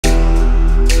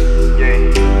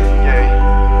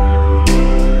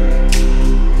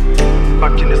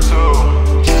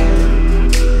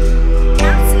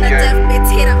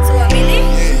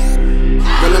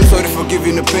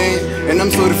and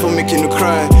I'm sorry for making you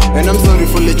cry, and I'm sorry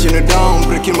for letting you down,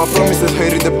 breaking my promises,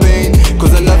 hating the pain.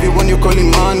 Cause I love you when you're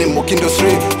calling my name, walking the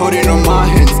street, holding on my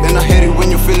hands. And I hate it when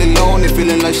you feeling lonely,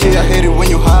 feeling like shit. I hate it when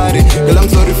you hide it. Girl, I'm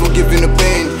sorry for giving the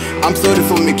pain, I'm sorry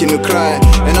for making you cry,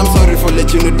 and I'm sorry for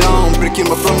letting you down, breaking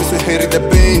my promises, hating the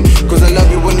pain. Cause I love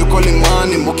you when you're calling my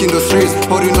name, walking the streets,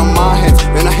 holding on my hands.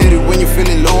 And I hate it when you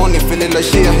feeling lonely, feeling like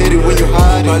shit. I hate it when you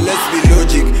hide it. But let's be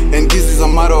logic, and this is a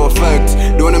matter of fact.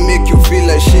 Don't wanna make you feel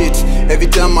like shit. Every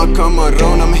time I come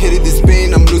around, I'm hating this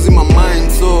pain, I'm losing my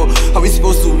mind. So how we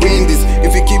supposed to win this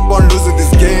if we keep on losing this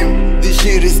game? This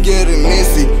shit is getting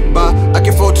messy, but I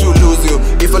can afford to lose you.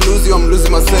 If I lose you, I'm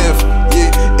losing myself, yeah,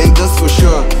 and that's for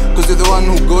sure. Cause you're the one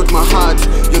who got my heart,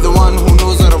 you're the one who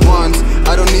knows what I want.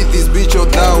 I don't need this bitch or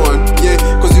that one, yeah,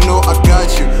 cause you know I got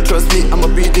you. Trust me, I'ma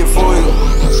be there for you.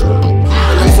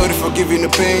 And I'm sorry for giving the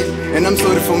pain, and I'm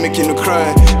sorry for making you cry,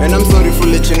 and I'm sorry for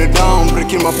letting you down,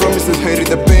 breaking my promises,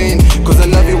 hating the pain. Cause I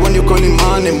love you when you're calling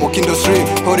my name, walking the street,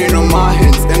 holding on my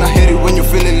hands. And I hate it when you're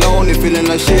feeling lonely, feeling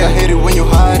like shit. I hate it when you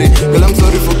hide it. Girl, I'm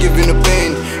sorry for giving the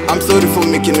pain, I'm sorry for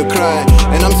making you cry,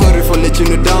 and I'm sorry for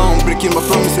letting you down, breaking my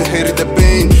promises, hating the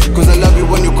pain. Cause I love you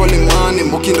when you're calling my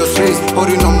name, walking the streets,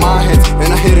 holding on my hands.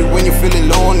 And I hate it when you're feeling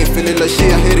lonely, feeling like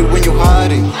shit. I hate it when you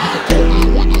hide it.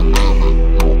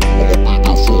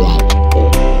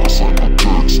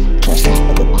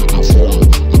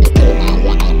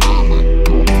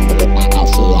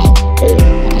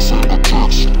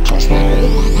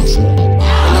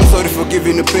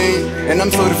 Giving the pain, and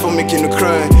I'm sorry for making you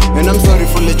cry, and I'm sorry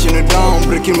for letting you down,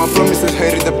 breaking my promises,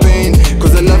 hating the pain.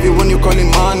 Cause I love you when you're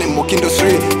calling my name, walking the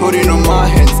street, holding on my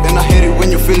hands. And I hate it when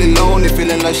you're feeling lonely,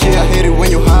 feeling like shit. I hate it when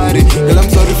you hide it. Girl, I'm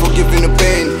sorry for giving the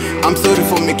pain, I'm sorry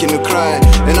for making you cry,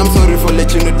 and I'm sorry for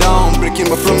letting you down, breaking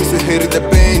my promises, hating the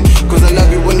pain. Cause I love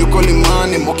you when you're calling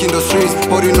my name, walking the streets,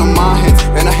 holding on my hands.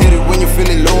 And I hate it when you're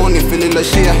feeling lonely, feeling like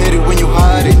shit. I hate it when you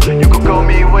hide it. You could call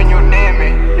me when you name me,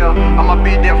 yeah, I'ma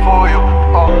be there for you.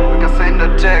 Oh, we can send a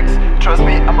text, trust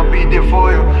me, I'ma be there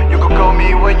for you. You could call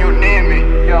me when you